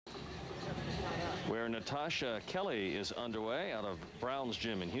where Natasha Kelley is underway out of Brown's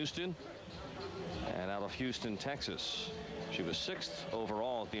Gym in Houston and out of Houston, Texas. She was 6th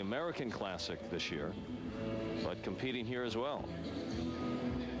overall at the American Classic this year, but competing here as well.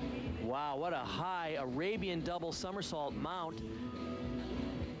 Wow, what a high Arabian double somersault mount.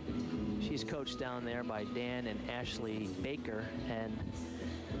 She's coached down there by Dan and Ashley Baker, and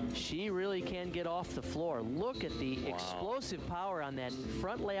she really can get off the floor. Look at the explosive power on that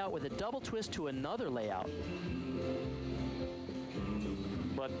front layout with a double twist to another layout.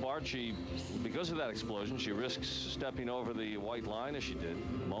 But Bart, because of that explosion, she risks stepping over the white line as she did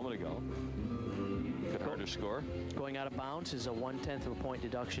a moment ago. Could hurt her score. Going out of bounds is a 1/10 of a point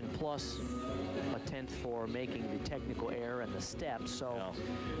deduction plus a 1/10 for making the technical error and the steps, so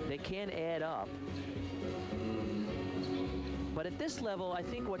they can add up. But at this level, I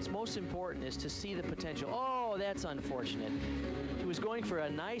think what's most important is to see the potential. Oh, that's unfortunate. She was going for a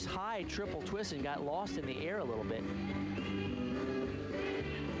nice high triple twist and got lost in the air a little bit.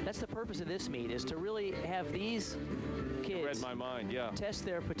 That's the purpose of this meet, is to really have these kids read my mind, test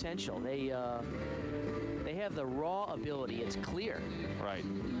their potential. They have the raw ability. It's clear. Right.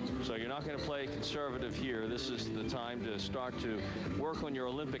 So you're not going to play conservative here. This is the time to start to work on your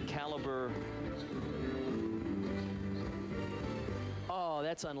Olympic caliber. Oh,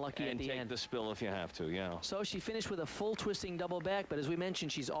 that's unlucky at the end. And take the spill if you have to, So she finished with a full twisting double back, but as we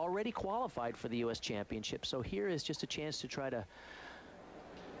mentioned, she's already qualified for the U.S. Championship. So here is just a chance to try to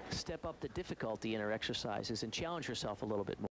step up the difficulty in her exercises and challenge herself a little bit more.